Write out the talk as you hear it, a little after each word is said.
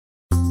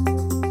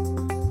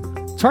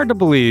It's hard to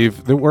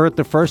believe that we're at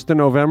the 1st of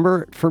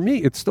November. For me,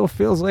 it still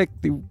feels like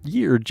the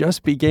year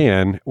just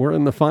began. We're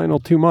in the final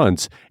 2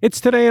 months. It's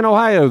Today in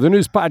Ohio, the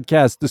news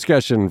podcast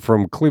discussion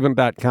from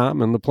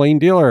Cleveland.com and The Plain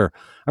Dealer.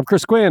 I'm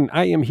Chris Quinn.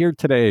 I am here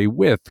today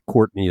with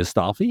Courtney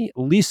Astolfi,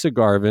 Lisa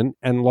Garvin,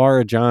 and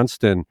Laura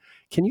Johnston.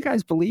 Can you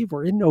guys believe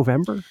we're in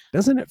November?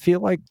 Doesn't it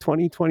feel like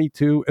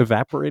 2022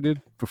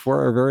 evaporated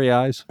before our very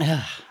eyeyes?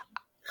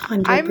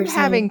 100%. I'm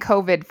having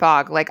COVID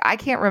fog. Like, I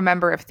can't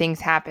remember if things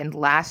happened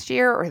last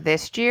year or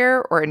this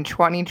year or in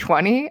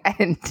 2020,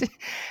 and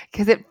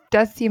because it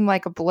does seem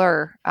like a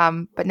blur.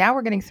 But now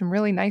we're getting some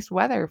really nice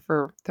weather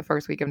for the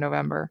first week of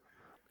November.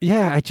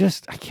 Yeah, I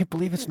can't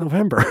believe it's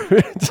November.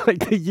 It's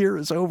like the year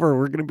is over.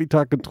 We're going to be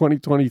talking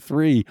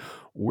 2023.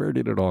 Where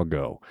did it all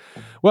go?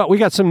 Well, we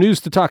got some news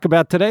to talk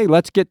about today.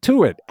 Let's get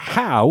to it.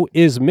 How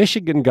is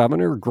Michigan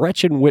Governor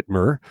Gretchen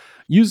Whitmer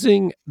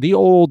using the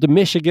old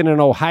Michigan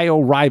and Ohio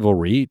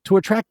rivalry to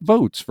attract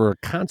votes for a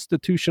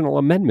constitutional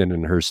amendment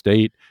in her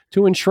state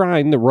to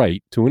enshrine the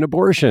right to an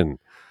abortion?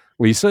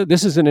 Lisa,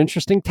 this is an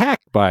interesting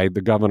tack by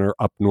the governor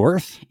up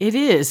north. It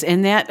is,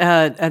 and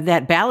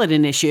that ballot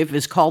initiative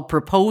is called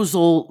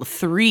Proposal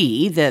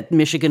 3 that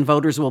Michigan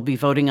voters will be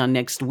voting on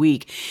next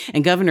week.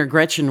 And Governor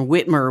Gretchen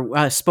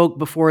Whitmer spoke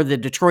before the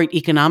Detroit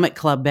Economic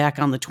Club back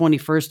on the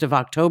 21st of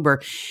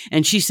October,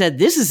 and she said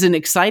this is an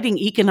exciting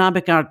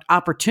economic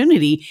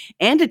opportunity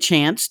and a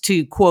chance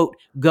to, quote,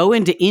 go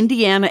into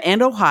Indiana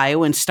and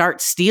Ohio and start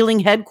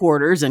stealing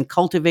headquarters and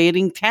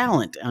cultivating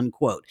talent,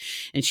 unquote.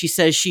 And she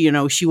says she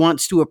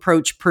wants to approach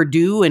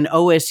Purdue and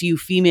OSU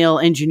female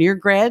engineer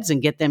grads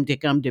and get them to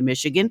come to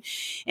Michigan.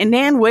 And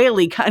Nan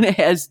Whaley kind of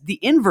has the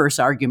inverse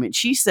argument.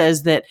 She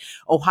says that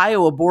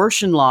Ohio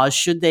abortion laws,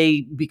 should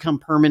they become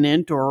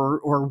permanent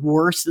or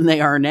worse than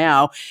they are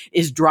now,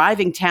 is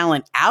driving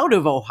talent out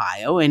of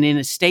Ohio. And in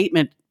a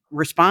statement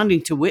responding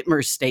to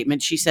Whitmer's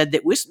statement, she said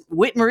that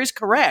Whitmer is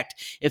correct.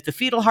 If the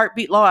fetal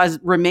heartbeat law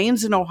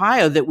remains in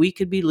Ohio, that we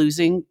could be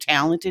losing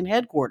talent in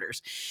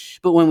headquarters.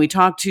 But when we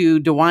talk to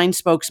DeWine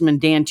spokesman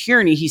Dan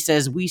Tierney, he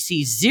says we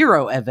see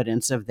zero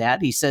evidence of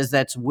that. He says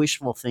that's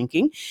wishful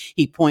thinking.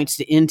 He points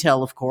to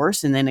Intel, of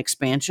course, and then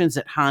expansions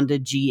at Honda,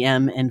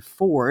 GM, and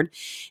Ford.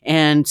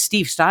 And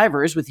Steve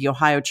Stivers with the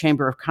Ohio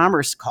Chamber of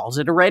Commerce calls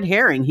it a red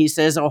herring. He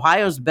says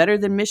Ohio's better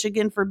than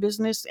Michigan for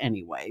business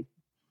anyway.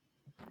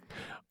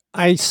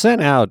 I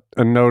sent out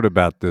a note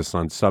about this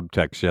on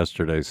Subtext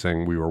yesterday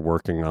saying we were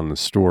working on the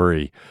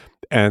story,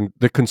 and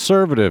the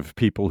conservative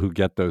people who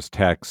get those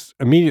texts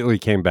immediately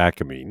came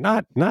back at me,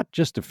 not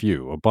just a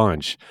few, a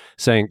bunch,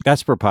 saying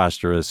that's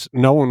preposterous.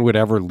 No one would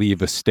ever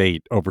leave a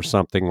state over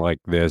something like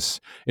this.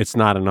 It's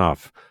not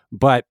enough.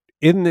 But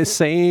in the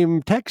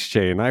same text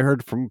chain, I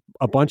heard from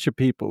a bunch of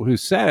people who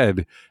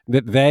said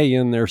that they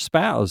and their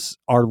spouse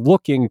are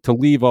looking to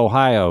leave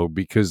Ohio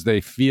because they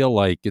feel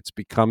like it's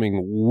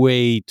becoming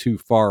way too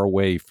far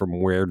away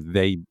from where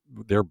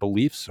their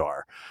beliefs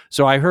are.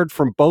 So I heard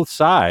from both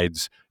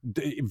sides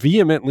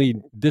vehemently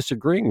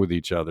disagreeing with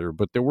each other,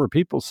 but there were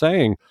people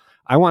saying,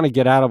 I want to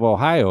get out of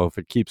Ohio if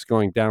it keeps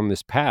going down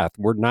this path.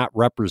 We're not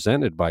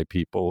represented by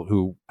people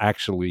who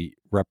actually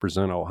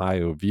represent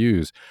Ohio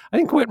views. I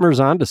think Whitmer's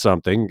onto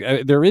something.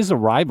 There is a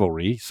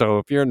rivalry. So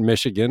if you're in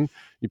Michigan,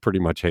 you pretty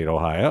much hate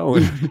Ohio.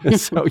 And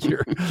so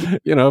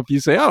if you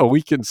say, oh,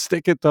 we can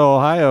stick it to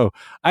Ohio,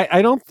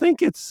 I don't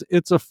think it's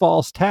a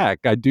false tack.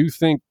 I do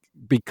think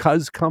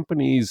because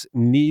companies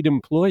need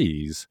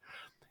employees,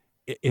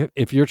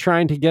 if you're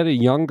trying to get a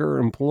younger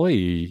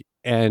employee,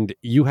 and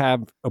you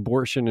have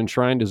abortion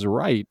enshrined as a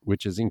right,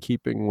 which is in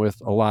keeping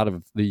with a lot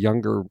of the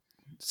younger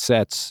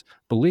set's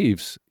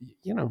beliefs,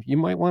 you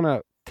might want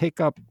to take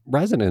up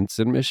residence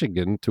in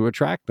Michigan to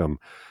attract them.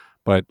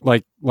 But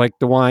like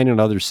DeWine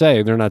and others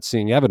say, they're not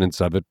seeing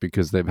evidence of it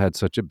because they've had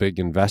such a big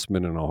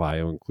investment in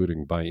Ohio,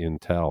 including by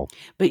Intel.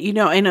 But,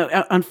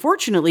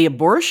 unfortunately,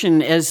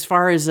 abortion, as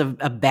far as a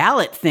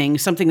ballot thing,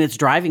 something that's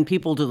driving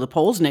people to the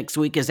polls next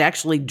week, has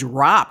actually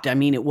dropped. I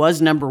mean, it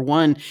was number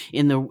one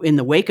in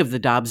the wake of the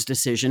Dobbs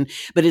decision,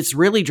 but it's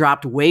really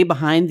dropped way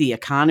behind the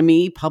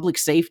economy, public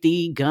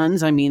safety,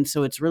 guns. I mean,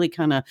 so it's really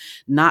kind of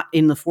not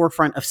in the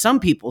forefront of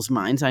some people's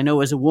minds. I know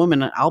as a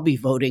woman, I'll be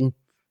voting,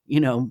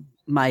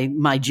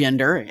 my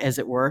gender, as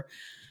it were.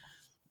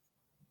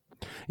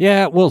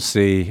 Yeah, we'll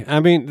see. I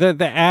mean,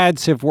 the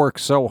ads have worked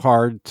so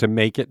hard to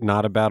make it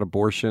not about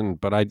abortion,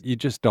 but you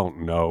just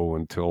don't know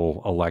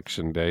until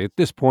Election Day. At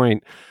this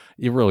point,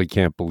 you really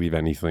can't believe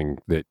anything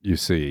that you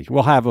see.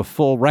 We'll have a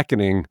full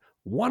reckoning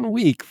 1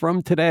 week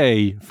from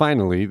today.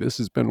 Finally, this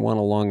has been one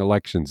long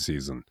election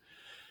season.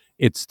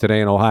 It's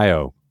Today in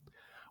Ohio.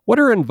 What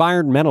are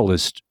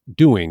environmentalists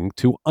doing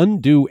to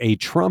undo a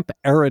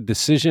Trump-era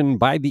decision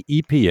by the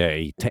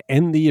EPA to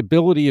end the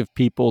ability of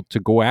people to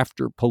go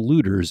after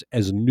polluters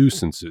as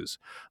nuisances?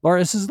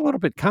 Laura, this is a little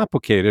bit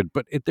complicated,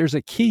 but there's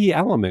a key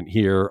element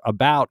here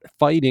about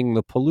fighting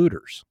the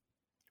polluters.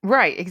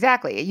 Right,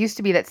 exactly. It used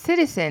to be that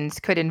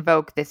citizens could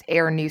invoke this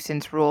air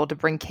nuisance rule to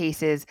bring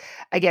cases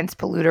against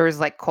polluters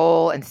like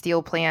coal and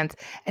steel plants,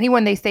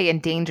 anyone they say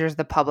endangers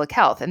the public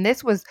health. And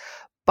this was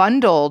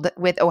bundled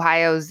with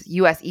Ohio's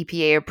US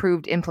EPA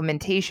approved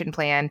implementation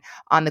plan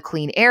on the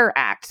Clean Air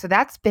Act. So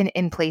that's been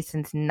in place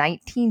since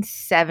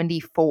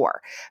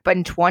 1974. But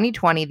in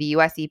 2020, the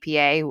US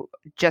EPA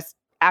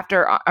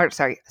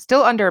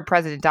still under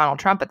President Donald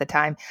Trump at the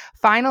time,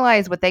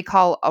 finalized what they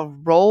call a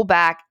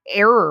rollback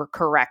error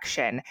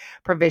correction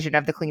provision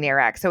of the Clean Air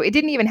Act. So it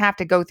didn't even have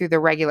to go through the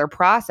regular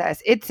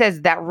process. It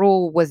says that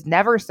rule was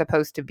never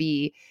supposed to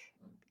be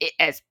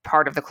as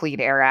part of the Clean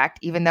Air Act,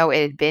 even though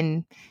it had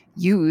been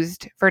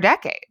used for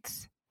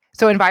decades.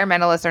 So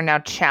environmentalists are now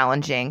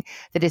challenging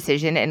the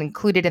decision, and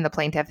included in the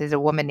plaintiff is a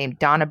woman named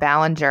Donna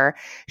Ballinger.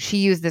 She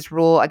used this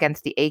rule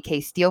against the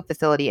AK Steel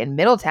facility in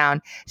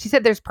Middletown. She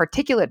said there's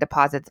particulate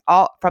deposits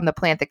all from the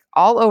plant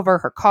all over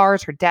her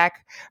cars, her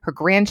deck, her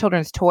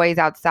grandchildren's toys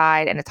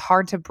outside, and it's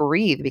hard to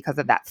breathe because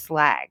of that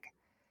slag.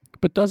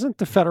 But doesn't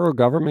the federal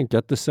government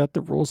get to set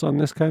the rules on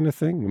this kind of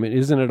thing? I mean,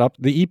 isn't it up?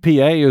 The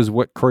EPA is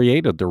what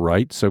created the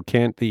right, so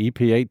can't the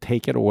EPA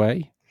take it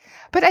away?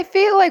 But I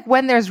feel like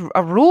when there's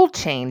a rule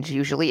change,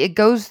 usually it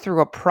goes through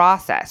a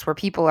process where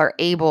people are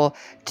able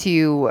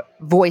to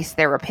voice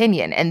their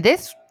opinion. And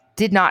this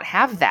did not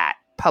have that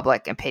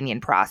public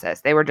opinion process.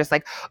 They were just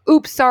like,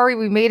 oops, sorry,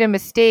 we made a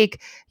mistake,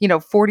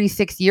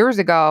 46 years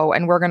ago,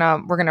 and we're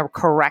gonna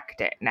correct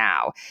it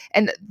now.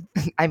 And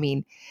I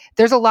mean,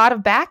 there's a lot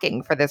of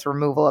backing for this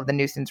removal of the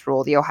nuisance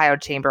rule. The Ohio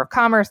Chamber of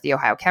Commerce, the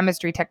Ohio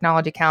Chemistry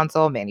Technology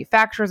Council,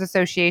 Manufacturers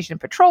Association,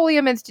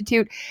 Petroleum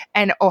Institute,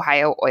 and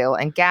Ohio Oil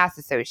and Gas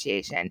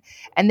Association.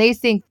 And they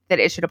think that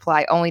it should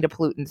apply only to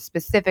pollutants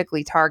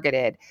specifically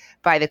targeted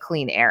by the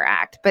Clean Air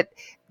Act. But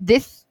they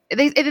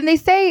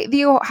say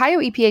the Ohio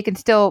EPA can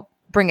still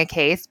bring a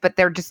case, but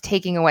they're just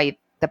taking away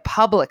the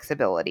public's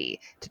ability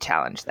to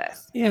challenge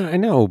this. Yeah, I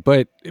know,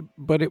 but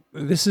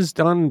this is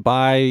done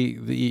by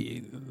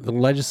the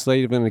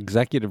legislative and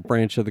executive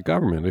branch of the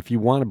government. If you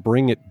want to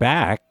bring it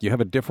back, you have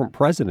a different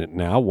president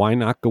now. Why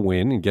not go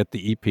in and get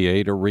the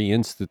EPA to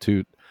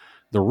reinstitute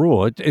the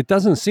rule? It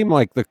doesn't seem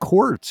like the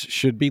courts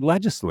should be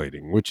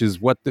legislating, which is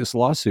what this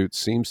lawsuit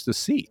seems to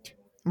seek.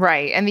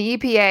 Right, and the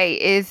EPA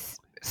is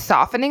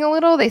softening a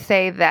little. They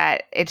say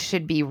that it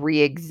should be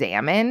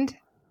re-examined,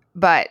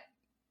 but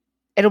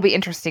it'll be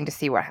interesting to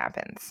see what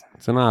happens.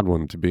 It's an odd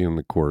one to be in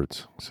the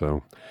courts.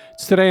 So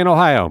it's Today in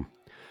Ohio.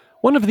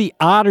 One of the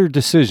odder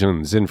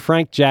decisions in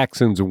Frank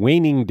Jackson's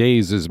waning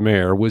days as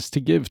mayor was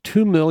to give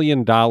 $2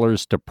 million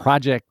to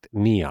Project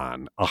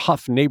Neon, a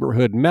Huff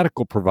neighborhood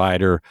medical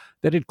provider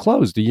that had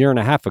closed a year and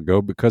a half ago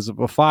because of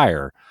a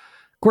fire.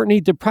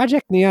 Courtney, did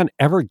Project Neon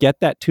ever get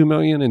that $2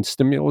 million in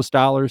stimulus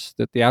dollars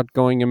that the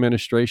outgoing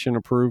administration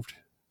approved?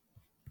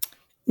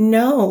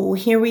 No,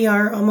 here we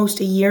are almost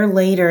a year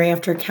later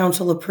after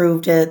council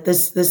approved it.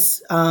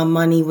 This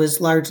money was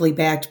largely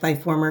backed by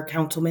former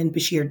Councilman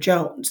Beshear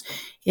Jones,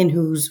 in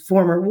whose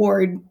former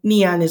ward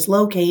Neon is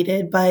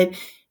located. But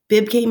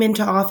Bibb came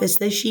into office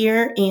this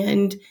year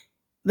and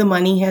the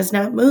money has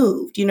not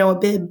moved. A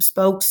Bibb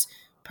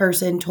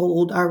spokesperson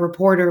told our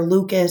reporter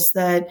Lucas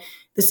that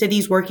the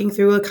city's working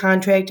through a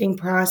contracting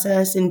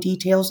process and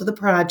details of the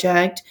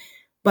project,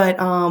 but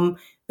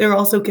they're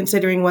also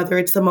considering whether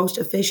it's the most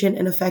efficient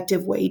and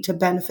effective way to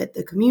benefit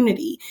the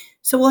community.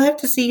 So we'll have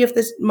to see if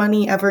this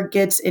money ever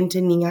gets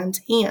into Neon's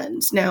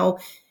hands. Now,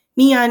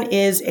 Neon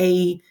is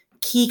a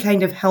key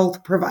kind of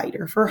health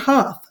provider for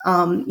Huff,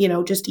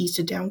 just east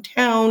of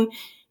downtown.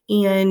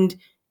 And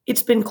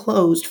it's been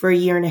closed for a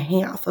year and a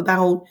half.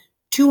 About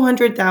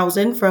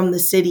 $200,000 from the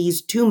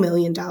city's $2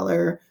 million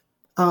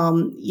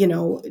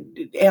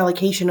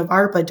allocation of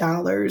ARPA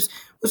dollars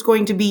was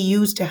going to be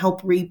used to help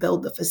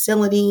rebuild the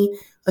facility,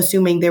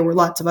 assuming there were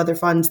lots of other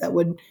funds that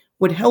would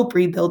help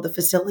rebuild the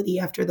facility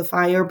after the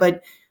fire,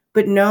 but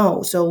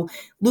no. So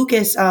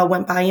Lucas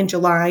went by in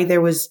July.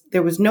 There was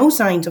no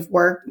signs of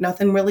work,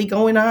 nothing really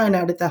going on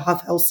out at the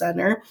Huff Health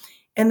Center.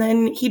 And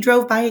then he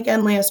drove by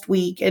again last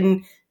week,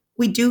 and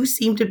we do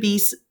seem to be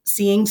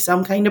seeing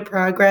some kind of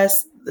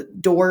progress. The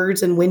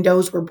doors and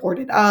windows were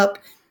boarded up.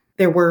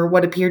 There were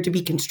what appeared to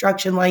be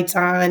construction lights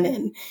on,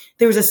 and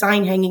there was a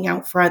sign hanging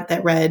out front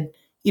that read,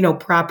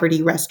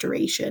 property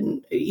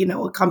restoration,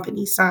 a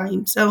company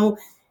sign. So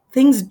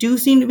things do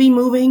seem to be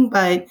moving,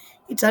 but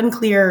it's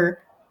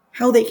unclear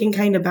how they can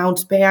kind of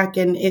bounce back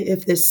and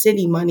if this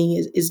city money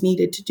is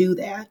needed to do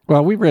that.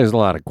 Well, we raised a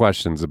lot of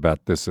questions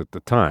about this at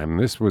the time.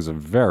 This was a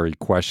very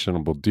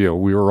questionable deal.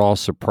 We were all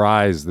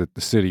surprised that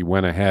the city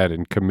went ahead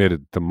and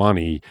committed the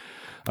money.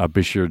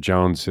 Beshear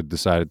Jones had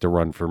decided to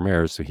run for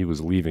mayor, so he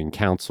was leaving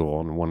council,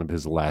 and one of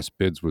his last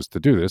bids was to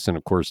do this. And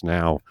of course,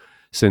 now,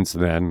 since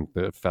then,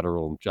 the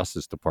federal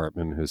Justice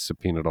Department has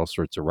subpoenaed all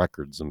sorts of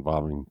records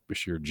involving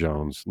Beshear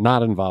Jones,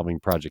 not involving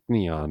Project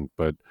Neon,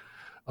 but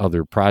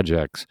other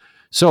projects.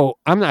 So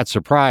I'm not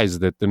surprised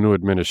that the new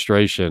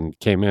administration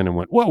came in and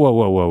went,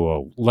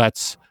 whoa,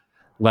 let's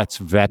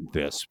vet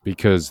this,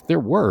 because there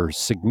were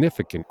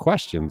significant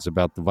questions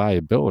about the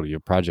viability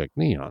of Project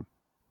Neon.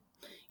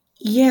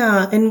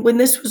 Yeah, and when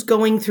this was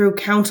going through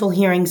council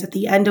hearings at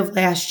the end of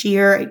last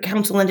year,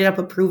 council ended up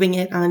approving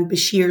it on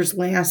Beshear's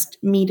last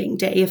meeting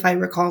day, if I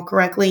recall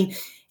correctly.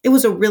 it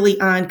was a really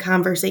odd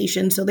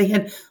conversation. So they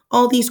had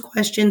all these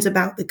questions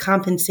about the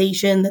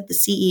compensation that the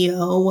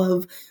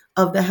CEO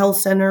of the health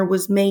center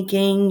was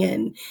making.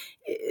 And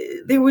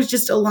there was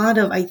just a lot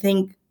of, I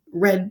think,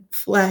 red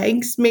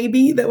flags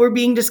maybe that were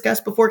being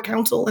discussed before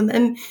council. And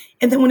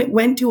then when it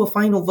went to a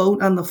final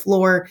vote on the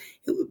floor,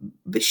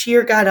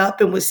 Beshear got up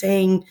and was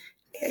saying,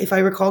 if I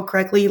recall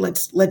correctly,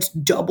 let's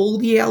double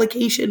the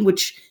allocation,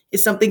 which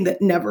is something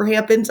that never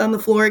happens on the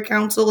floor at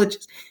council.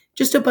 It's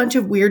just a bunch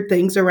of weird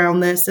things around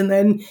this. And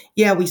then,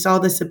 we saw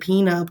the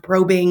subpoena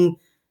probing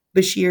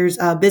Beshear's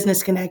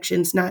business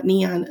connections, not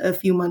Neon, a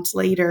few months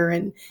later.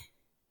 And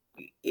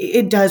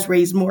it does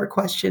raise more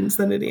questions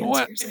than it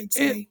answers, I'd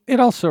say. It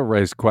also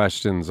raised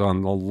questions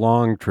on the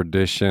long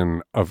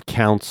tradition of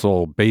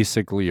council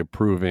basically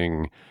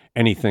approving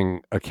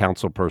anything a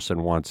council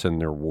person wants in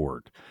their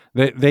ward.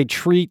 They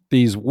treat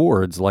these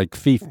wards like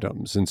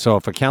fiefdoms. And so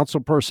if a council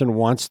person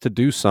wants to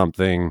do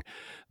something,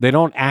 they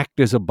don't act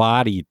as a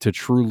body to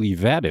truly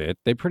vet it.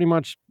 They pretty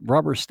much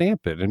rubber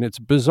stamp it. And it's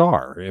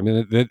bizarre. I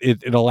mean,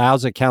 it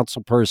allows a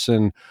council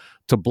person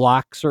to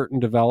block certain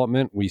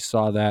development. We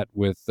saw that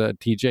with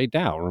TJ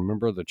Dow.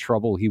 Remember the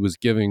trouble he was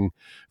giving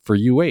for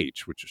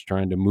UH, which was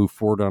trying to move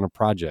forward on a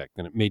project,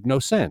 and it made no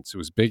sense. It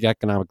was big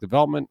economic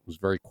development. It was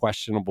very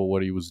questionable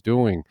what he was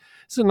doing.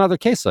 It's another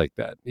case like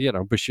that.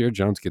 Beshear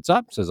Jones gets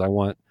up, says, I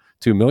want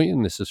 $2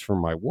 million. This is for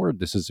my ward.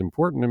 This is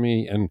important to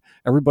me. And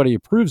everybody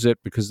approves it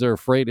because they're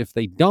afraid if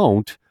they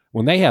don't,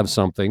 when they have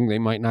something, they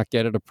might not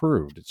get it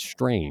approved. It's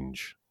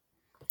strange.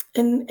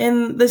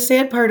 And the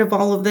sad part of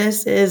all of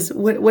this is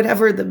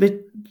whatever the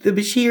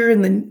Beshear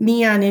and the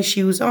Neon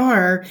issues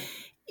are,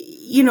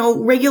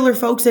 regular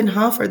folks in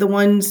Huff are the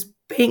ones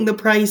paying the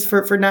price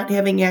for not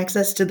having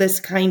access to this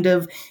kind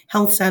of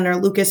health center.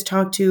 Lucas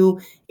talked to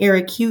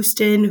Eric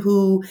Houston,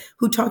 who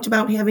talked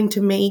about having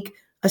to make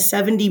a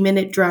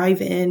 70-minute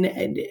drive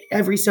in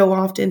every so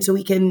often so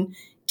he can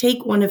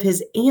take one of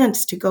his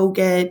aunts to go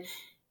get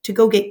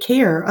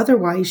care.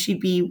 Otherwise, she'd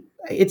be,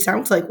 it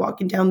sounds like,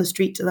 walking down the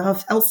street to the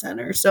Huff Health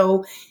Center.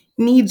 So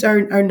needs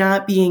are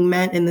not being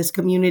met in this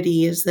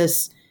community as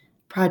this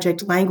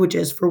project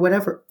languishes for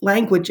whatever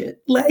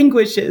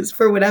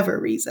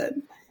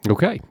reason.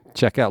 Okay.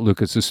 Check out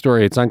Lucas's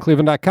story. It's on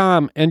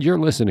cleveland.com, and you're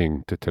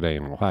listening to Today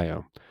in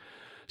Ohio.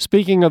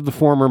 Speaking of the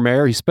former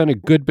mayor, he spent a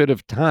good bit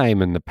of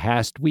time in the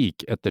past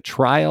week at the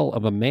trial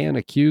of a man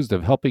accused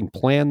of helping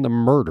plan the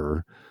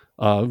murder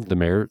of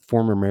the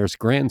former mayor's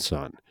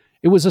grandson.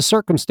 It was a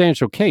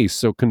circumstantial case,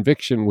 so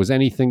conviction was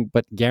anything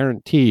but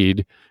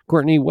guaranteed.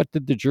 Courtney, what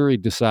did the jury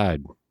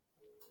decide?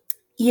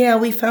 Yeah,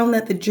 we found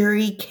that the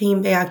jury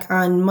came back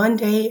on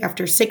Monday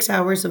after 6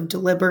 hours of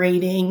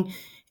deliberating,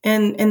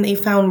 and they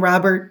found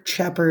Robert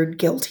Shepard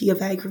guilty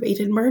of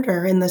aggravated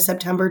murder in the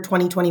September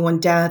 2021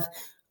 death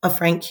of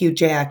Frank Q.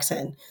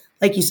 Jackson.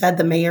 Like you said,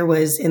 the mayor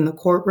was in the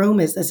courtroom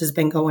as this has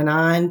been going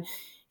on.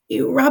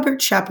 Robert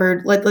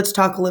Shepard, let's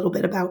talk a little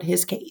bit about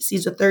his case.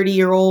 He's a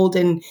 30-year-old,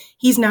 and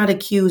he's not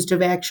accused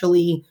of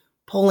actually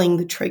pulling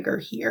the trigger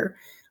here.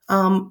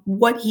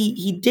 What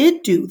he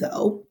did do,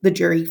 though, the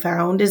jury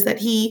found, is that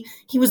he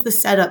was the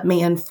setup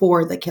man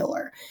for the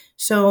killer.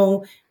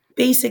 So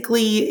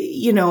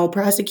basically,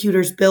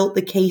 prosecutors built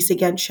the case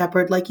against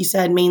Shepard, like you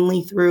said,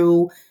 mainly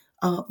through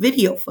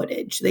video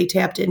footage. They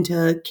tapped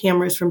into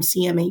cameras from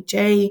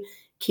CMHA,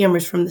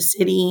 cameras from the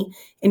city,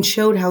 and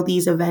showed how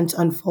these events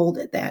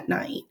unfolded that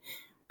night.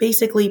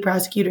 Basically,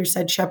 prosecutors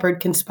said Shepard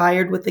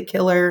conspired with the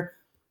killer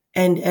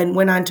and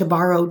went on to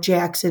borrow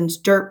Jackson's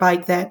dirt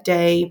bike that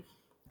day.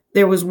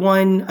 There was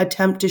one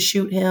attempt to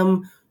shoot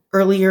him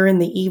earlier in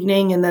the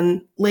evening, and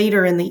then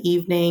later in the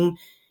evening,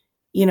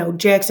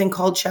 Jackson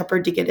called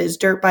Shepard to get his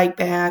dirt bike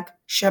back.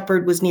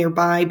 Shepard was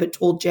nearby, but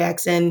told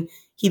Jackson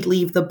he'd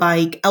leave the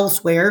bike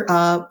elsewhere,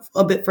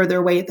 a bit further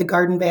away at the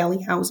Garden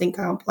Valley housing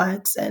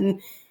complex.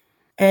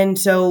 And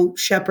so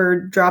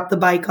Shepard dropped the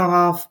bike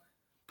off,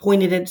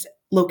 pointed its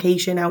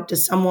location out to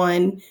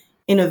someone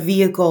in a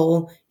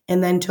vehicle,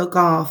 and then took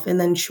off. And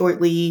then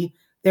shortly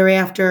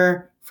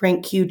thereafter,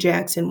 Frank Q.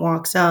 Jackson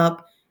walks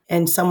up,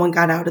 and someone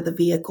got out of the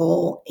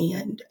vehicle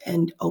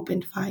and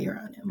opened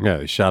fire on him. Yeah,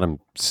 they shot him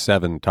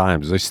 7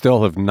 times. They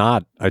still have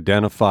not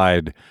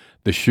identified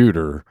the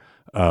shooter,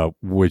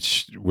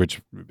 which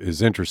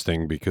is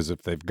interesting because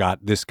if they've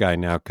got this guy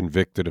now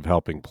convicted of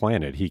helping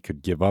plan it, he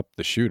could give up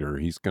the shooter.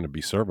 He's going to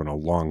be serving a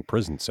long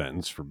prison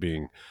sentence for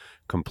being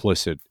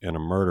complicit in a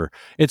murder.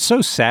 It's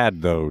so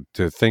sad, though,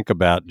 to think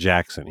about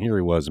Jackson. Here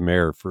he was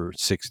mayor for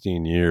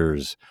 16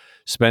 years,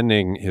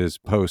 spending his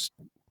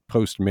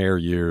post-mayor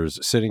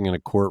years sitting in a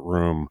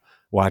courtroom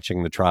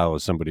watching the trial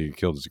of somebody who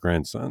killed his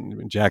grandson. I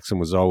mean, Jackson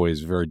was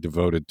always very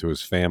devoted to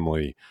his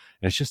family,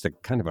 and it's just a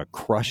kind of a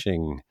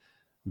crushing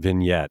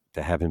vignette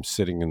to have him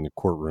sitting in the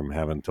courtroom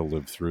having to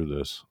live through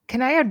this.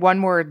 Can I add one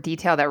more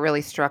detail that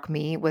really struck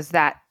me was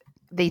that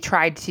they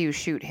tried to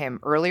shoot him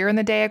earlier in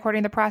the day,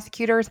 according to the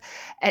prosecutors,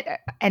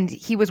 and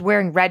he was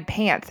wearing red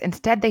pants.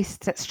 Instead, they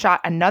shot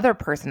another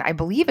person, I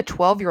believe a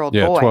 12-year-old boy.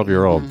 Yeah,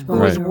 12-year-old. Who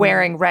was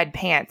wearing red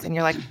pants. And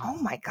you're like, oh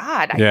my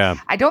God.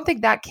 I don't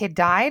think that kid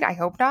died. I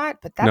hope not,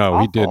 but that's awful.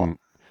 No, he didn't.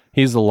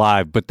 He's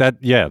alive, but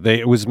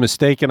it was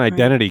mistaken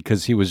identity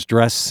because he was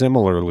dressed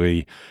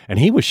similarly, and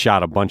he was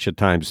shot a bunch of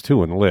times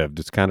too and lived.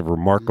 It's kind of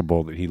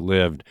remarkable that he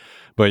lived.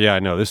 But yeah, I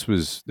know this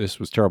was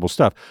terrible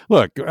stuff.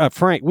 Look,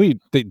 Frank, we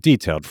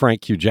detailed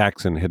Frank Q.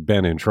 Jackson had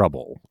been in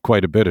trouble,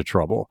 quite a bit of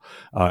trouble.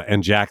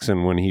 And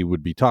Jackson, when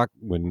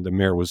when the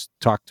mayor was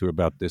talked to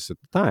about this at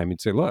the time,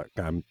 he'd say, "Look,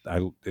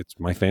 it's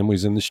my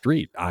family's in the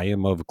street. I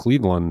am of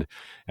Cleveland,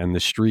 and the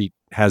street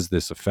has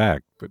this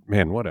effect." But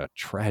man, what a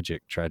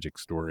tragic, tragic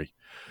story.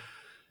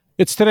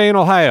 It's Today in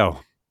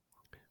Ohio.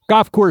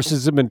 Golf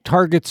courses have been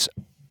targets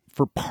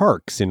for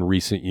parks in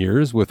recent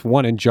years, with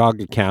one in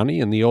Geauga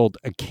County and the old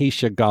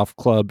Acacia Golf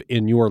Club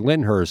in New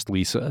Lyndhurst,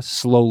 Lisa,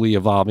 slowly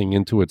evolving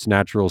into its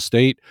natural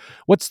state.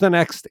 What's the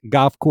next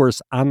golf course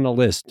on the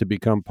list to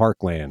become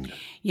parkland?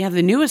 Yeah,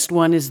 the newest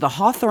one is the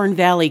Hawthorne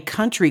Valley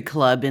Country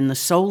Club in the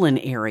Solon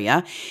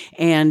area.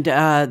 And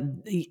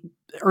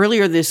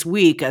earlier this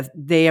week,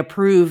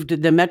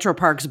 the Metro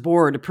Parks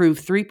Board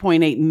approved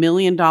 $3.8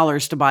 million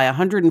to buy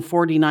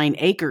 149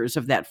 acres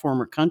of that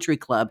former country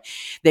club.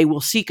 They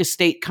will seek a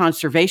state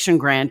conservation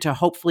grant to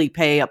hopefully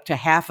pay up to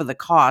half of the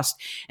cost,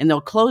 and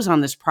they'll close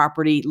on this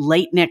property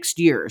late next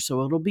year,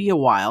 so it'll be a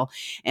while.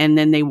 And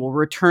then they will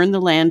return the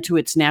land to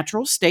its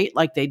natural state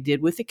like they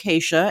did with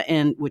Acacia,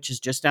 which is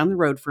just down the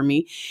road from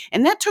me.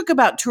 And that took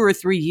about 2 or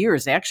 3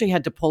 years. They actually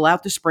had to pull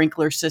out the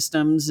sprinkler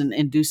systems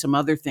and do some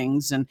other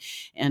things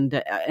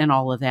and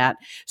all of that.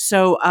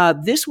 So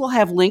this will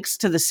have links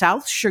to the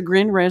South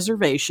Chagrin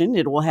Reservation.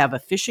 It will have a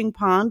fishing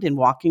pond and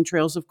walking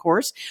trails, of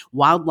course,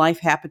 wildlife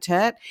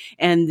habitat,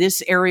 and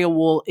this area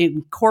will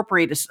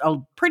incorporate a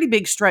pretty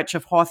big stretch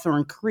of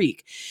Hawthorne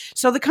Creek.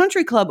 So the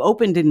country club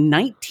opened in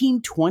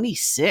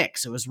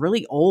 1926. It was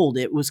really old.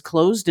 It was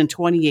closed in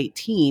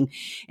 2018.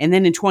 And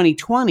then in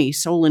 2020,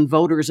 Solon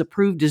voters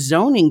approved a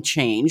zoning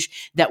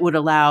change that would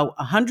allow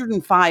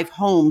 105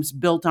 homes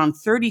built on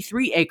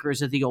 33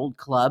 acres of the old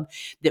club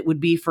that would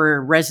be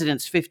for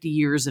residents 50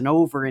 years and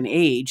over in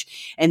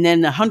age. And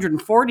then the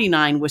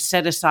 149 was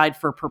set aside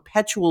for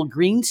perpetual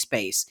green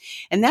space.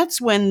 And that's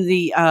when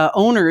the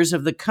owners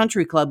of the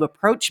country club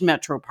approached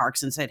Metro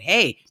Parks and said,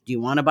 "Hey, do you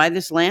want to buy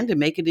this land and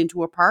make it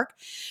into a park?"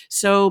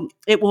 So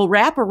it will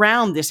wrap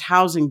around this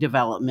housing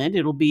development.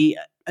 It'll be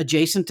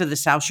adjacent to the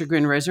South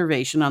Chagrin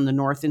Reservation on the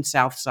north and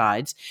south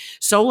sides.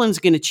 Solon's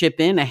going to chip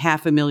in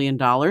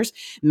 $500,000.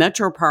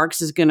 Metro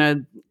Parks is going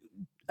to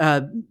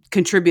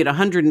contribute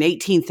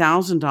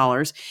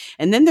 $118,000.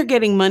 And then they're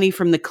getting money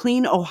from the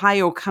Clean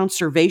Ohio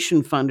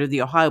Conservation Fund, or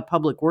the Ohio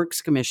Public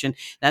Works Commission.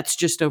 That's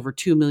just over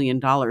 $2 million.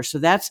 So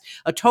that's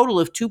a total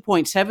of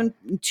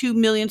 $2.72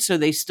 million. So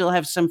they still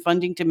have some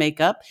funding to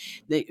make up.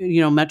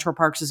 Metro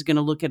Parks is going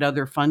to look at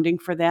other funding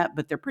for that,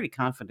 but they're pretty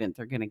confident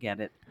they're going to get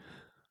it.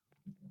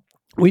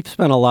 We've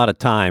spent a lot of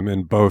time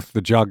in both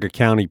the Geauga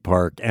County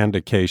Park and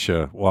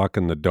Acacia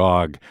walking the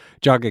dog.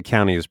 Geauga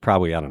County is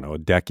probably, a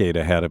decade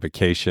ahead of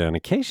Acacia. And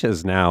Acacia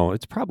is now,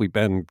 it's probably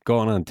been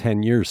going on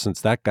 10 years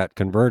since that got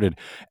converted.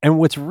 And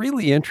what's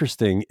really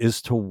interesting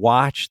is to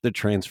watch the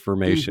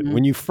transformation. Mm-hmm.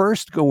 When you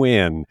first go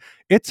in,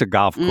 it's a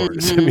golf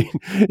course. Mm-hmm. I mean,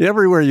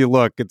 everywhere you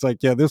look, it's like,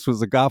 yeah, this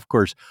was a golf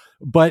course.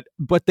 But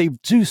they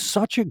do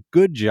such a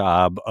good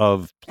job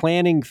of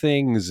planting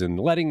things and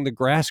letting the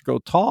grass grow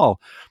tall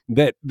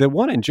that the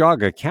one in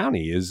Geauga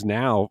County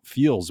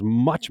feels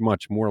much,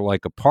 much more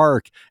like a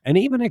park. And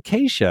even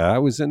Acacia, I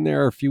was in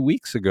there a few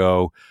weeks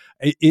ago.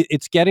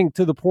 It's getting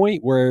to the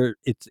point where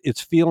it's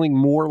feeling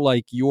more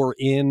like you're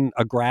in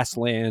a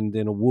grassland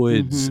in a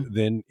woods mm-hmm.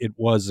 than it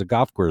was a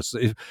golf course.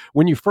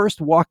 When you first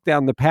walk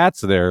down the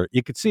paths there,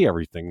 you could see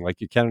everything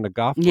like you can in a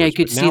golf course. Yeah, you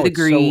could see the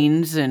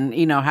greens and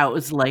how it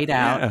was laid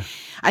out. Yeah.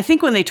 I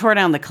think when they tore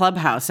down the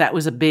clubhouse, that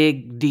was a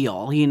big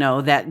deal.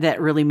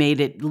 That really made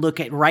it look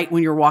at right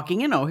when you're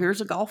walking in. Oh,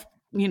 here's a golf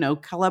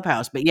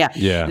clubhouse. But yeah,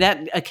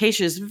 that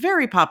Acacia is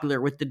very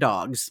popular with the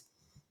dogs.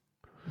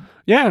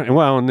 Yeah,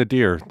 well, and the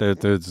deer.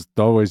 There's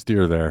always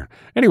deer there.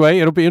 Anyway,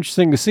 it'll be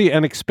interesting to see.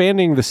 And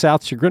expanding the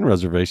South Chagrin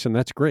Reservation,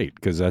 that's great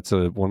because that's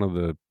one of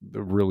the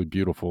really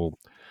beautiful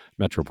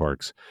metro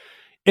parks.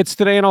 It's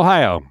Today in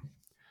Ohio.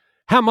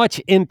 How much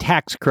in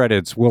tax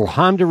credits will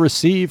Honda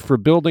receive for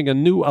building a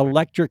new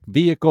electric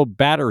vehicle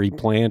battery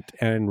plant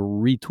and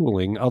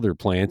retooling other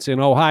plants in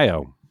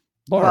Ohio?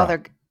 Laura. Well,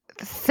 they're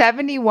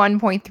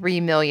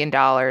 $71.3 million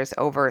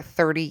over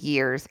 30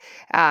 years.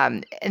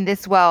 And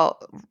this will,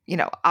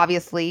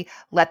 obviously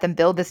let them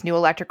build this new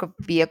electric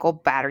vehicle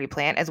battery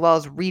plant, as well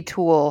as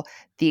retool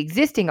the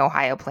existing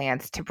Ohio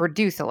plants to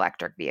produce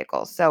electric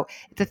vehicles. So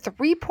it's a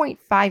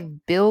 $3.5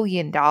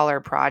 billion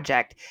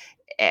project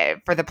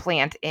for the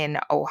plant in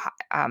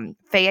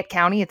Fayette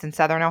County. It's in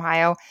southern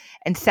Ohio,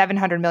 and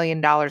 $700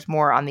 million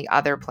more on the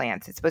other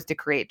plants. It's supposed to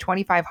create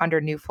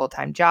 2,500 new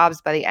full-time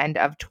jobs by the end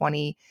of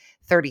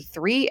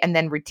 2033, and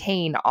then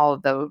retain all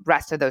of the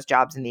rest of those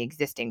jobs in the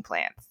existing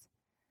plants.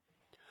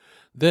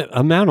 The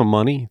amount of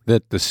money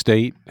that the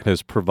state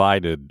has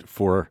provided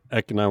for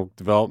economic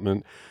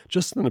development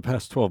just in the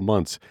past 12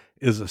 months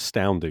is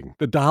astounding.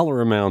 The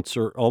dollar amounts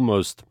are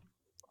almost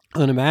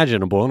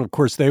unimaginable. And of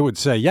course, they would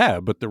say, yeah,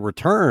 but the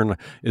return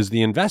is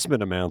the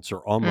investment amounts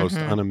are almost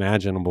Mhm.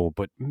 unimaginable.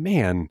 But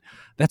man,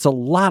 that's a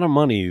lot of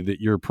money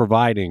that you're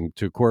providing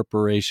to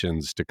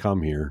corporations to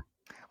come here.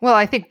 Well,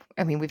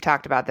 I mean, we've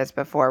talked about this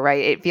before,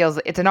 right? It feels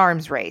it's an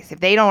arms race. If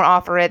they don't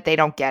offer it, they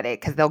don't get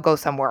it because they'll go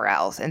somewhere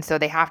else. And so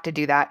they have to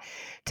do that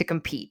to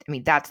compete. I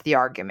mean, that's the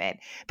argument.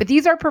 But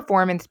these are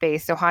performance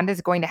based. So Honda is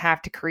going to have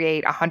to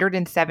create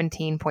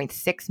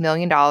 $117.6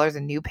 million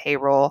in new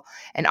payroll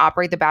and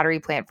operate the battery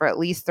plant for at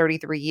least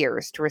 33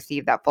 years to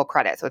receive that full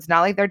credit. So it's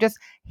not like they're just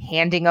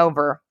handing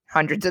over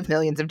hundreds of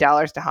millions of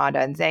dollars to Honda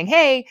and saying,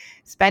 hey,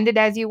 spend it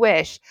as you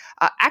wish.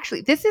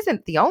 Actually, this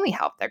isn't the only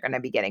help they're going to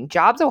be getting.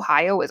 Jobs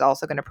Ohio is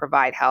also going to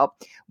provide help.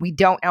 We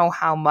don't know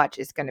how much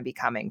is going to be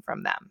coming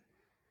from them.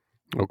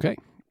 Okay.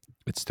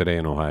 It's Today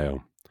in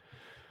Ohio.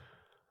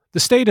 The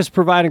state is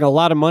providing a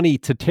lot of money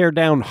to tear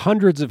down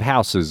hundreds of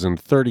houses in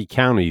 30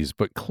 counties,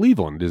 but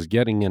Cleveland is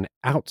getting an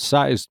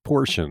outsized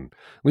portion.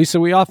 Lisa,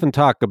 we often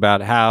talk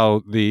about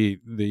how the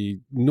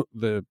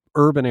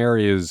urban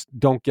areas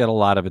don't get a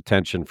lot of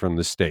attention from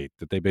the state,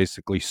 that they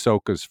basically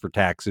soak us for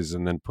taxes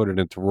and then put it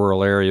into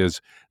rural areas.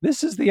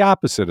 This is the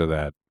opposite of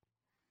that.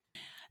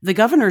 The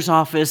governor's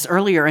office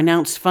earlier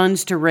announced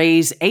funds to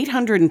raise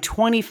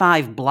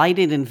 825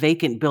 blighted and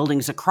vacant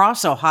buildings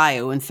across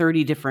Ohio in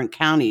 30 different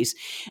counties.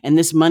 And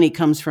this money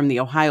comes from the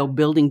Ohio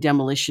Building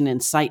Demolition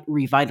and Site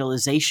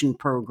Revitalization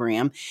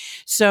Program.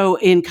 So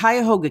in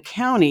Cuyahoga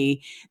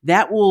County,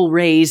 that will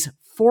raise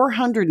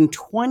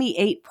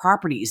 428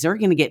 properties. They're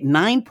going to get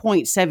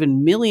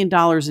 $9.7 million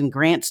in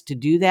grants to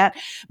do that.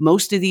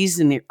 Most of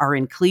these are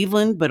in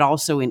Cleveland, but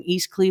also in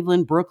East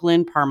Cleveland,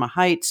 Brooklyn, Parma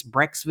Heights,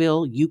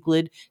 Brecksville,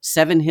 Euclid,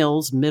 Seven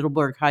Hills,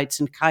 Middleburg Heights,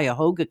 and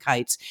Cuyahoga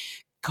Heights.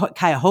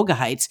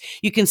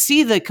 You can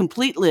see the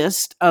complete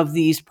list of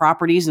these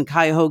properties in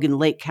Cuyahoga and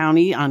Lake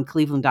County on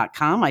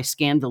cleveland.com. I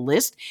scanned the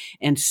list,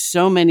 and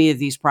so many of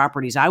these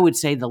properties, I would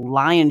say the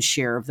lion's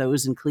share of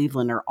those in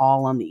Cleveland are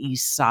all on the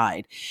east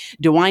side.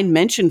 DeWine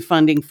mentioned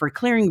funding for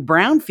clearing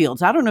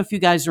brownfields. I don't know if you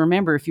guys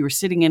remember, if you were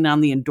sitting in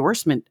on the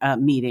endorsement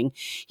meeting,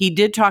 he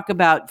did talk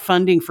about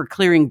funding for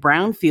clearing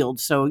brownfields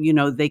so,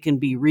 they can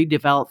be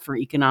redeveloped for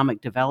economic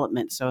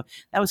development. So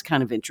that was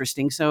kind of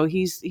interesting. So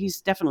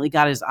he's definitely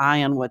got his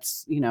eye on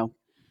what's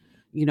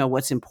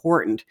what's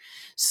important.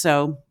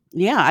 So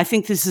yeah, I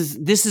think this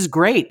is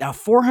great.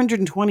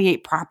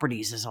 428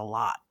 properties is a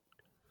lot.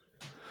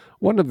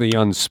 One of the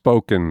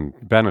unspoken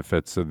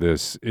benefits of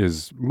this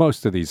is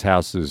most of these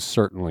houses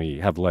certainly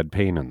have lead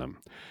paint in them.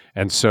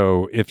 And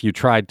so if you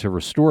tried to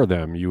restore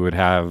them, you would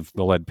have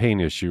the lead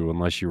paint issue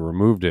unless you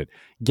removed it.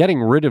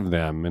 Getting rid of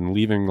them and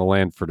leaving the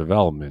land for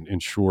development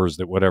ensures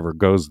that whatever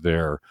goes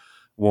there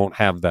won't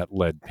have that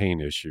lead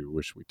paint issue,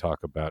 which we talk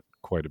about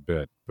quite a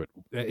bit. But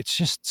it's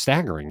just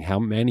staggering how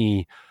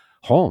many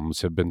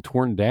homes have been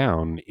torn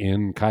down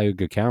in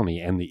Cuyahoga County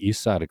and the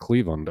east side of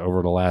Cleveland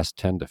over the last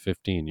 10 to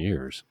 15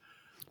 years.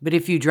 But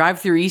if you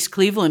drive through East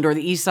Cleveland or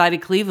the east side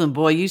of Cleveland,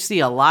 boy, you see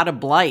a lot of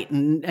blight,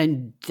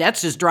 and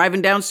that's just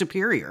driving down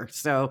Superior.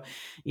 So,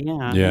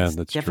 yeah,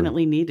 that's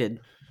definitely true. Needed.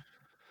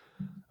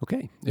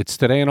 Okay, it's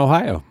Today in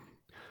Ohio.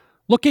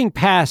 Looking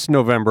past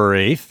November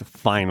 8th,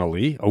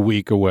 finally, a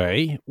week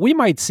away, we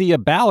might see a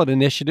ballot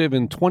initiative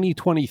in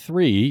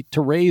 2023 to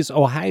raise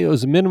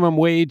Ohio's minimum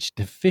wage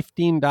to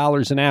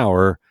 $15 an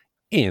hour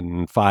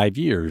in 5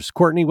 years.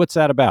 Courtney, what's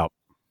that about?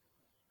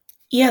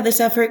 Yeah, this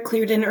effort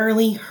cleared an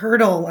early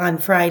hurdle on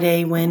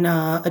Friday when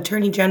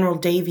Attorney General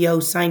Dave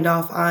Yost signed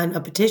off on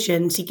a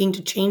petition seeking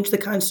to change the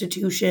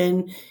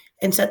Constitution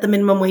and set the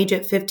minimum wage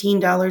at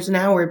 $15 an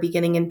hour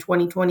beginning in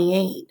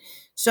 2028.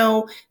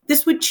 So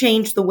this would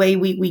change the way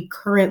we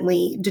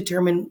currently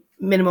determine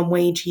minimum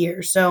wage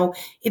here. So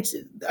it's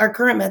our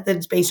current method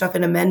is based off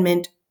an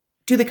amendment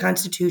to the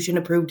Constitution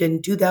approved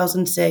in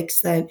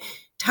 2006 that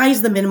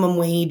ties the minimum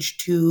wage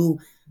to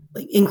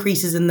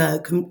increases in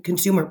the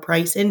consumer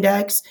price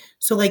index.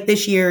 So like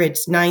this year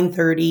it's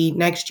 $9.30.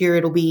 Next year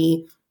it'll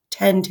be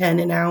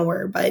 $10.10 an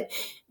hour. But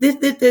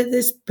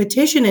this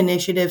petition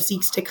initiative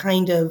seeks to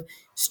kind of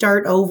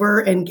start over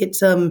and get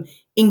some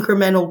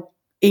incremental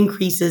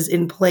increases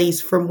in place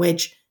from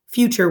which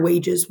future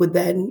wages would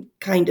then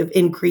kind of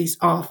increase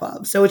off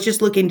of. So it's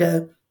just looking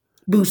to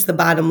boost the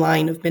bottom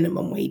line of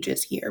minimum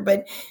wages here.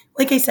 But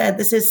like I said,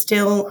 this is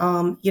still,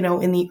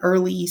 in the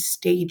early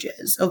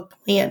stages of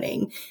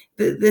planning.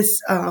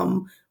 This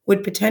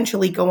would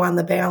potentially go on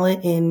the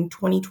ballot in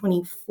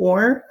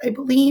 2024, I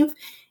believe.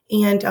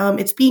 And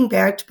it's being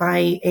backed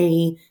by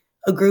a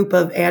group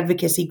of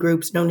advocacy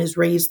groups known as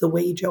Raise the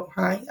Wage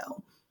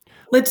Ohio.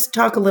 Let's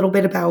talk a little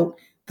bit about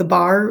the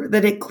bar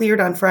that it cleared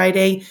on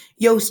Friday.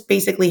 Yost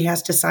basically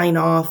has to sign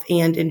off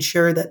and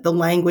ensure that the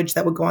language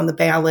that would go on the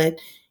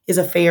ballot is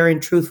a fair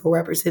and truthful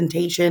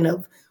representation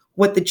of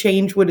what the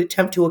change would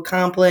attempt to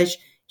accomplish.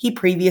 He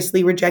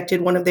previously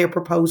rejected one of their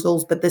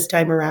proposals, but this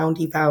time around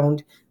he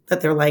found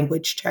that their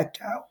language checked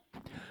out.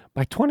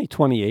 By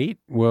 2028,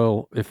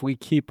 if we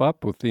keep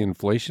up with the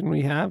inflation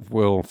we have,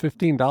 will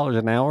 $15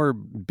 an hour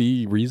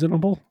be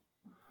reasonable?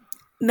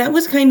 That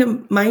was kind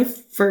of my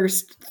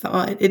first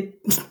thought.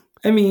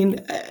 I mean,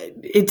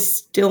 it's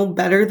still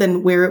better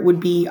than where it would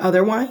be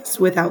otherwise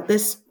without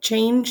this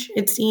change,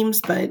 it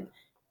seems. But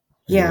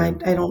yeah,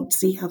 I don't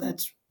see how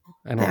that's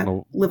I don't that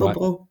know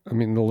livable. I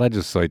mean, the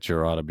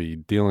legislature ought to be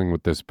dealing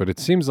with this, but it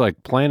seems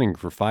like planning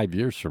for 5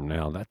 years from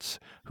now,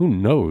 who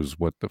knows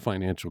what the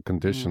financial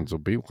conditions will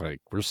be like.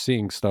 We're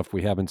seeing stuff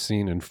we haven't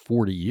seen in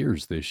 40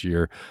 years this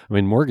year. I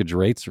mean, mortgage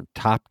rates are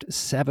topped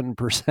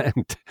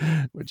 7%,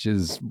 which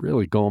is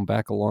really going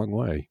back a long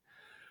way.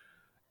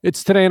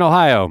 It's Today in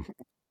Ohio.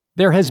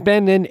 There has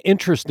been an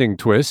interesting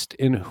twist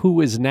in who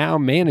is now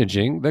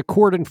managing the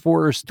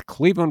court-enforced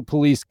Cleveland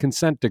Police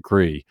consent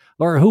decree.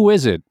 Laura, who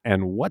is it,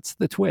 and what's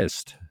the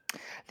twist?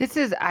 This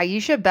is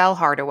Aisha Bell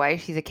Hardaway.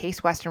 She's a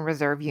Case Western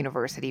Reserve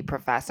University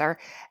professor,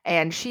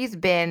 and she's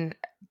been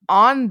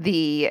on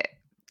the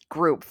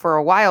group for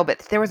a while, but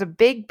there was a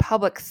big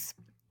public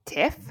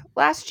tiff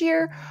last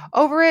year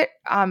over it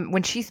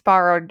when she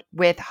sparred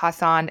with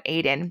Hassan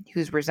Aden,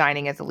 who's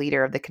resigning as the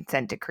leader of the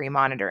consent decree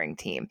monitoring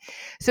team.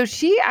 So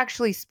she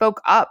actually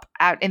spoke up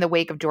out in the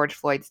wake of George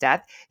Floyd's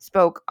death,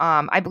 spoke,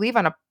 I believe,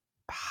 on a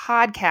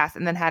podcast,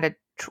 and then had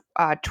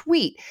a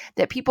tweet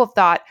that people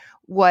thought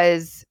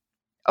was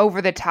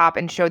over the top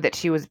and showed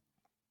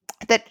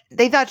that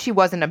they thought she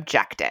wasn't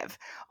objective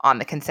on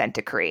the consent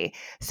decree.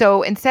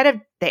 So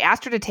they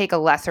asked her to take a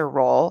lesser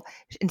role.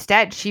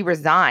 Instead, she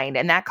resigned,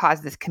 and that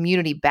caused this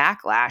community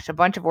backlash. A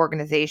bunch of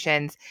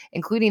organizations,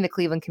 including the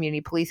Cleveland Community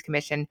Police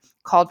Commission,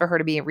 called for her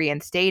to be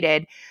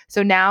reinstated.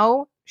 So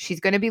now she's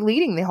going to be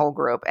leading the whole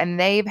group, and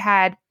they've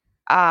had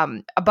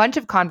a bunch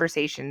of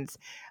conversations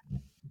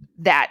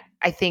that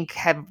I think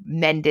have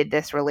mended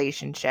this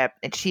relationship.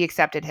 And she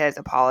accepted his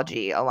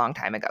apology a long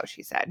time ago,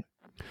 she said.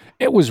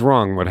 It was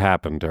wrong what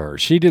happened to her.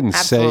 She didn't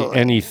say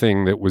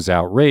anything that was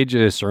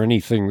outrageous or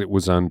anything that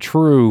was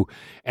untrue.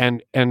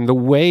 And the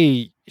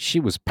way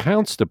she was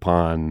pounced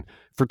upon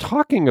for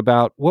talking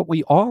about what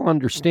we all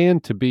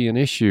understand to be an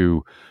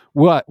issue,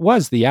 what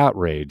was the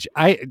outrage.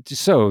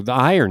 So the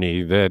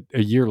irony that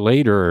a year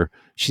later,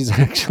 she's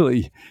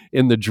actually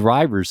in the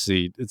driver's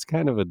seat. It's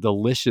kind of a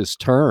delicious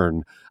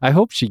turn. I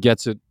hope she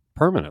gets it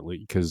permanently,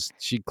 because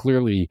she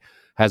clearly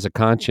has a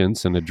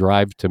conscience and a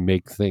drive to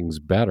make things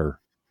better.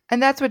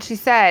 And that's what she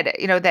said,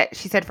 that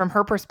she said from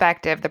her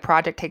perspective, the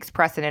project takes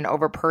precedent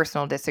over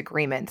personal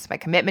disagreements. My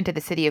commitment to the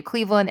city of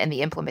Cleveland and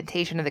the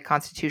implementation of the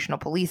constitutional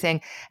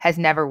policing has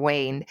never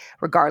waned,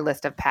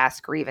 regardless of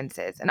past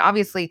grievances. And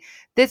obviously,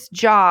 this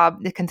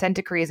job, the consent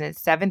decree, is in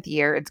its 7th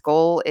year. Its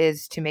goal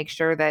is to make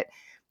sure that,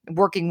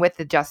 working with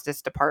the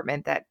Justice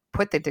Department that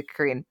put the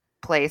decree in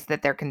place,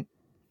 that they're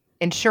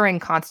ensuring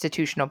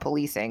constitutional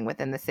policing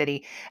within the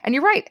city. And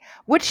you're right.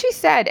 What she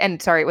said,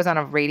 and sorry, it was on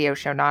a radio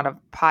show, not a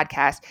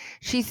podcast.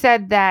 She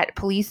said that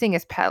policing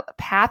is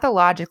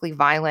pathologically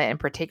violent and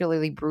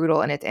particularly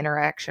brutal in its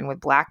interaction with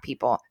Black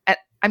people. And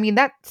I mean,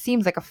 that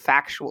seems like a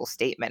factual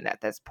statement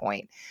at this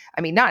point.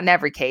 I mean, not in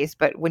every case,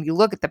 but when you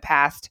look at the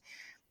past,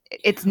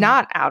 it's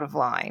not out of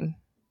line.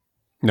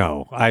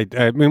 No, I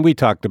mean, we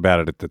talked about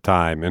it at the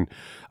time, and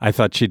I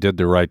thought she did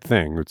the right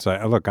thing. It's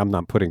like, look, I'm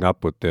not putting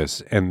up with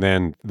this. And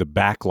then the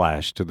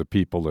backlash to the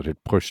people that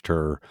had pushed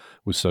her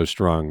was so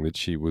strong that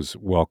she was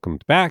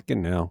welcomed back,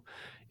 and now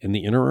in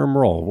the interim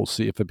role. We'll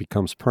see if it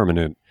becomes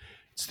permanent.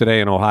 It's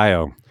Today in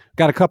Ohio.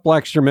 Got a couple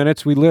extra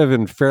minutes. We live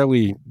in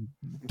fairly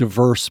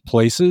diverse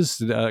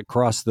places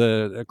across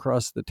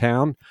the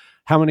town.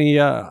 How many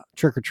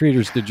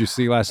trick-or-treaters did you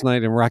see last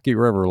night in Rocky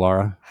River,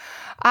 Laura?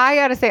 I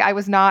got to say, I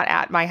was not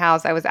at my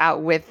house. I was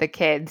out with the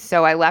kids.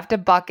 So I left a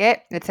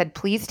bucket that said,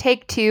 please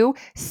take 2.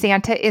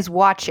 Santa is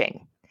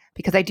watching.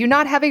 Because I do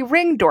not have a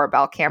Ring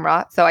doorbell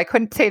camera, so I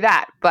couldn't say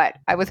that. But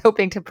I was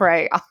hoping to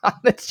prey on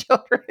the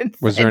children.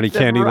 Was there any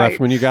candy left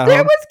when you got home?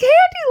 There was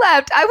candy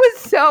left. I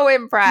was so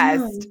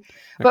impressed.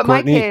 But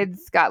Courtney, my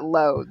kids got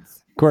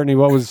loads. Courtney,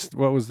 what was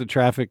the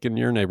traffic in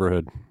your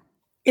neighborhood?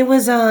 It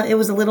was a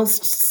little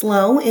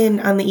slow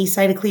on the east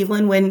side of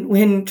Cleveland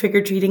when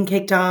trick-or-treating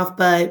kicked off,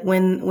 but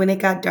when it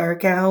got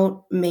dark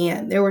out,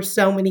 man, there were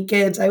so many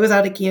kids. I was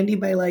out of candy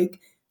by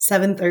like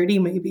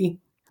 7:30 maybe.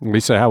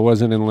 Lisa, how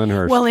was it in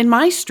Lyndhurst? Well, in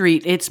my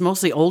street, it's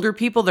mostly older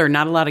people. There are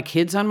not a lot of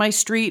kids on my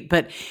street,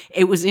 but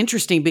it was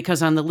interesting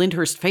because on the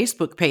Lyndhurst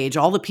Facebook page,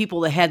 all the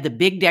people that had the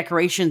big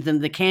decorations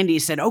and the candy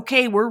said,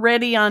 okay, we're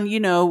ready on,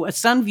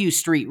 Sunview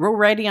Street. We're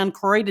ready on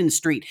Croydon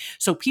Street.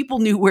 So people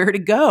knew where to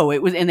go.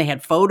 And they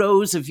had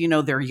photos of,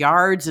 their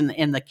yards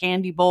and the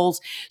candy bowls.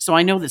 So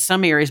I know that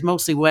some areas,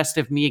 mostly west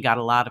of me, got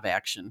a lot of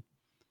action.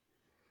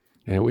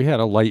 Yeah, we had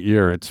a light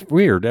year. It's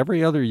weird.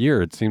 Every other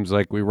year, it seems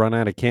like we run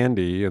out of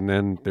candy, and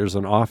then there's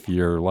an off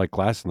year like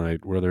last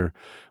night where there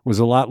was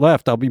a lot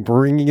left. I'll be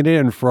bringing it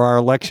in for our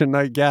election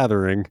night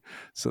gathering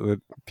so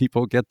that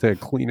people get to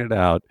clean it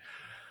out.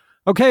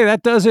 Okay,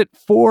 that does it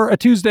for a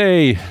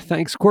Tuesday.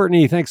 Thanks,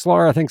 Courtney. Thanks,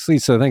 Laura. Thanks,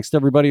 Lisa. Thanks to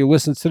everybody who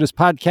listens to this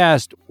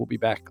podcast. We'll be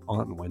back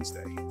on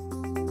Wednesday.